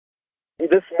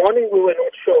This morning we were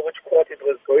not sure which court it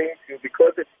was going to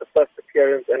because it's the first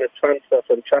appearance and a transfer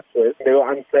from Chatsworth. They were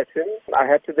uncertain. I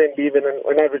had to then leave, and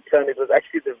when I returned, it was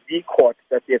actually the V court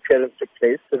that the appearance took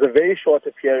place. It was a very short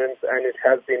appearance, and it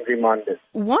has been remanded.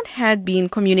 What had been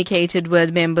communicated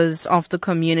with members of the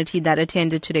community that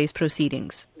attended today's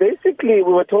proceedings? Basically,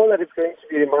 we were told that it's going to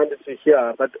be remanded to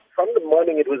here, but from the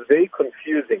morning it was very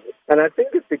confusing. And I think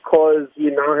it's because he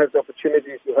now has the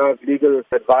opportunity to have legal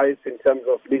advice in terms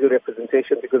of legal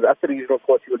representation, because at the regional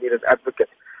court you will need an advocate.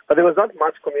 But there was not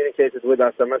much communicated with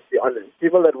us, I must be honest.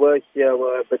 People that were here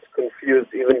were a bit confused.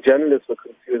 Even journalists were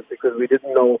confused because we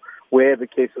didn't know where the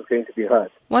case was going to be heard.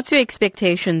 What's your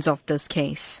expectations of this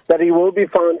case? That he will be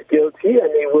found guilty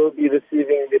and he will be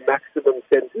receiving the maximum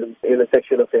sentence in a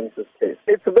sexual offences case.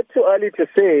 It's a bit too early to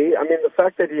say. I mean, the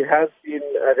fact that he has been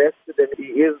arrested and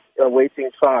he is awaiting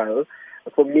trial,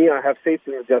 for me, I have faith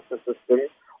in the justice system.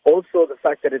 Also, the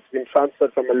fact that it's been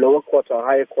transferred from a lower court to a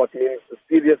higher court means the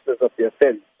seriousness of the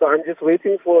offence. So I'm just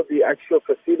waiting for the actual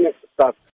proceedings to start.